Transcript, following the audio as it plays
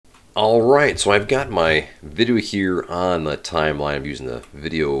Alright, so I've got my video here on the timeline. I'm using the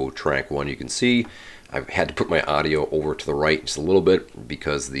video track one. You can see I've had to put my audio over to the right just a little bit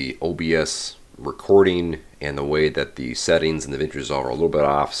because the OBS recording and the way that the settings in the DaVinci Resolve are a little bit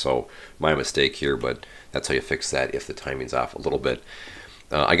off, so my mistake here, but that's how you fix that if the timing's off a little bit.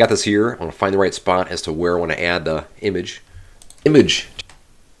 I got this here. I want to find the right spot as to where I want to add the image.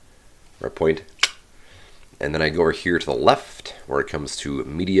 Right point. And then I go over here to the left where it comes to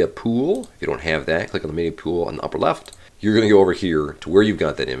media pool. If you don't have that, click on the media pool on the upper left. You're going to go over here to where you've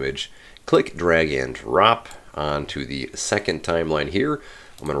got that image. Click, drag, and drop onto the second timeline here.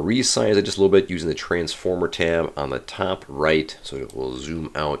 I'm going to resize it just a little bit using the transformer tab on the top right, so it will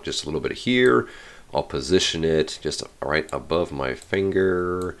zoom out just a little bit here. I'll position it just right above my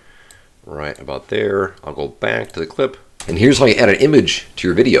finger, right about there. I'll go back to the clip, and here's how you add an image to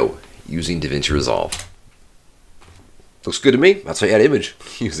your video using DaVinci Resolve. Looks good to me. That's how you add image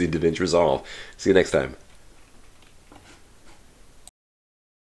using DaVinci Resolve. See you next time.